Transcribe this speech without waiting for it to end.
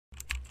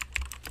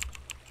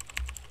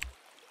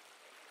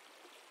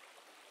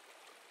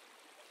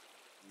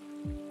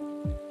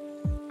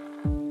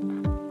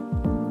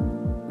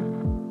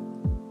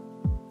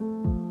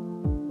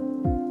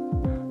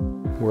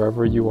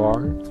wherever you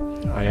are,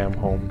 I am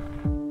home.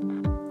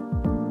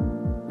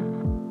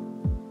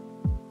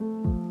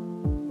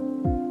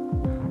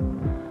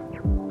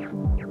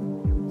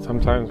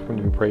 Sometimes when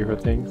you pray for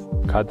things,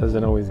 God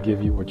doesn't always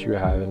give you what you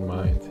have in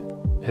mind.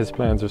 His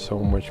plans are so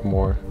much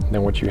more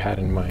than what you had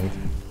in mind.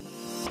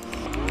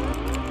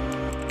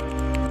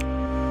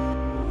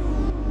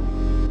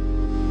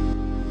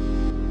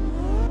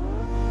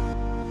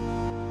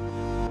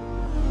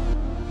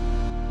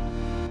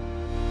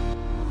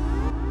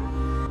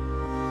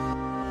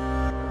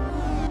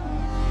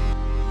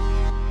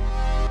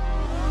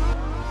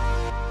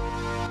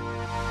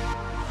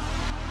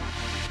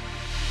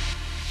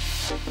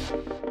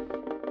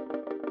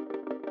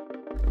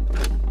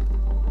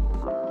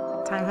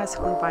 Time has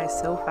flew by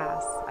so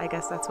fast. I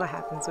guess that's what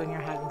happens when you're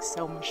having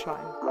so much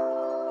fun.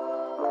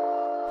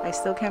 I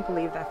still can't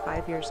believe that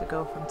 5 years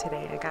ago from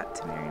today I got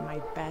to marry my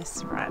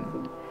best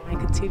friend. I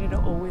continue to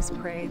always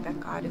pray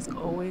that God is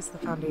always the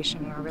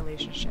foundation in our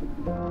relationship.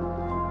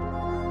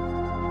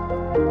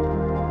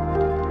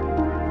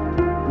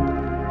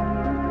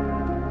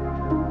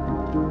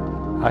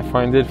 I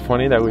find it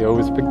funny that we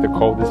always pick the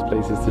coldest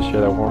places to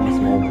share the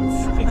warmest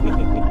moments.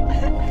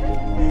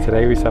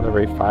 Today we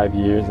celebrate 5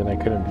 years and I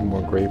couldn't be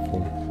more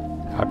grateful.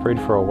 I prayed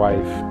for a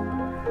wife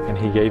and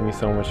he gave me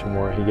so much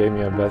more. He gave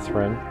me a best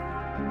friend,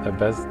 the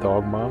best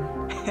dog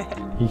mom.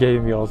 He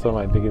gave me also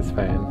my biggest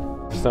fan,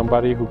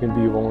 somebody who can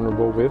be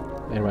vulnerable with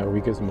in my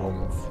weakest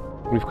moments.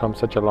 We've come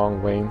such a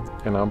long way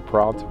and I'm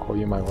proud to call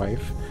you my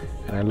wife,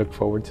 and I look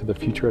forward to the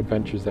future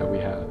adventures that we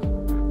have.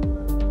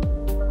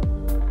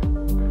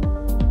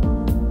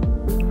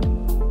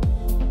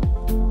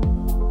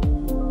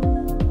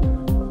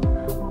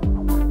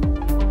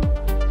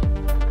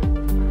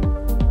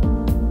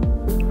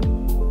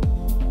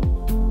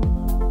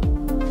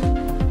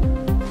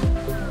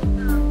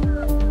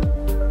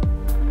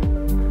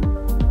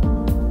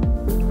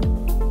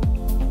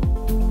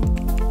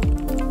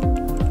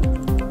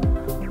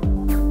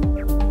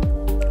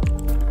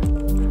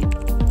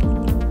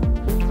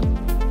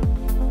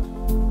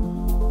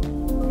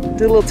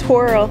 Do a little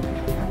twirl.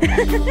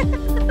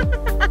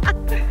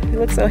 You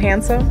look so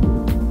handsome.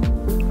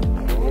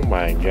 Oh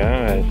my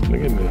gosh,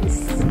 look at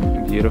this.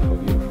 Beautiful,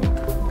 beautiful.